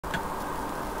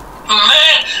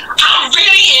Man, I'm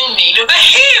really in need of a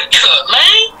haircut,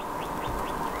 man.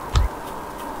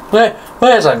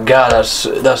 Where's a guy that's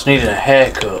needing a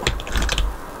haircut?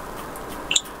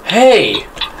 Hey,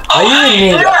 are you in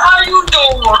need? How you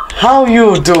doing? How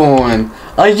you doing?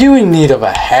 Are you in need of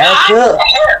a haircut?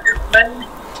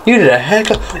 You need a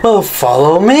haircut? Well,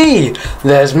 follow me.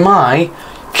 There's my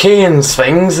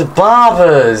CustardCream97's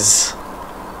barbers.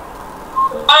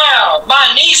 Wow,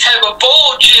 my knees have a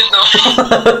bulge in them.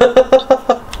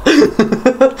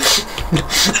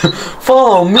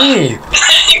 Follow me.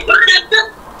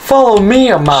 Follow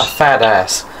me on my fat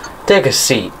ass. Take a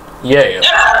seat. Yeah.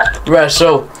 Right.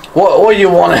 So, what you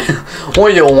wanting?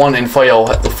 What you wanting for your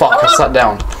fuck? Sit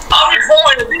down. I'm just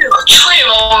wanting to do a trim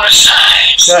on the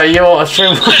sides. Yeah, you want a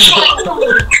trim? I just want to do a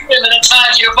trim and a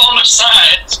tidy up on the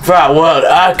sides. Right. Well,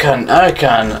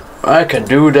 I can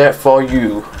do that for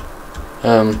you.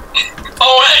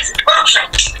 Oh, that's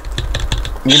perfect.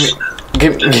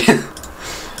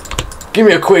 Give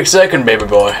me a quick second, baby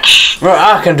boy. Right,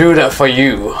 I can do that for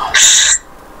you.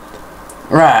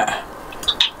 Right.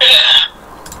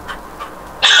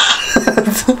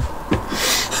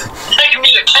 Taking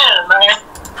me to Canada, man.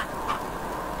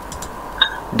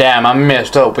 Damn, I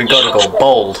messed up. We gotta go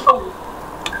bold.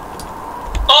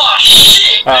 Oh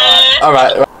shit, man.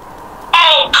 Alright.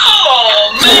 Oh, come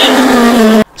on,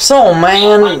 man. So,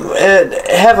 man,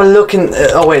 have a look in.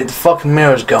 Oh wait, the fucking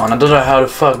mirror's gone. I don't know how the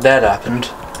fuck that happened.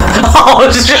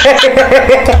 Oh shit!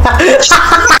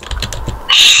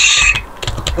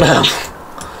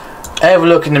 Have a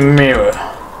look in the mirror.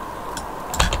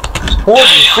 What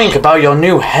do you think about your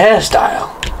new hairstyle?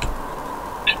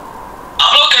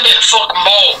 I'm looking at fucking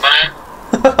bald, man.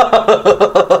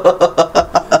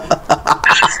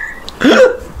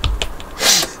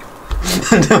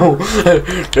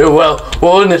 No,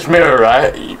 well, in this mirror,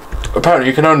 right? Apparently,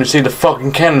 you can only see the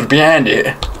fucking candles behind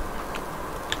it.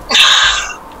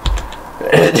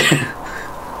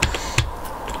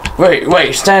 Wait,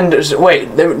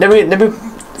 let me.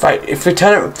 Right, if we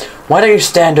turn it, why don't you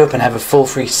stand up and have a full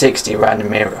 360 around the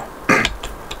mirror?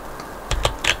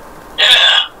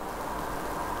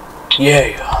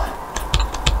 Yeah.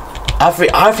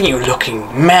 I think you're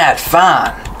looking mad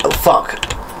fine. Oh fuck.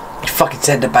 You fucking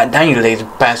stand up back down, you lazy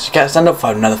bastard. You can't stand up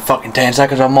for another fucking 10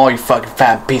 seconds or more, you fucking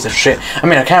fat piece of shit. I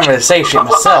mean, I can't really say shit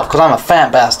myself, because I'm a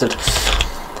fat bastard.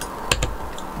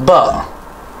 But,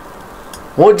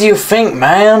 what do you think,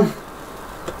 man?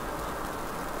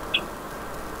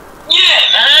 Yeah,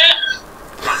 man.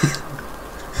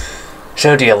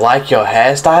 So, do you like your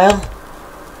hairstyle?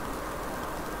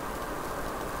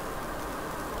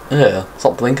 Yeah,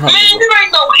 stop blinking at me. Man, there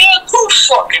ain't no hair too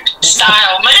fucking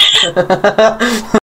style, man.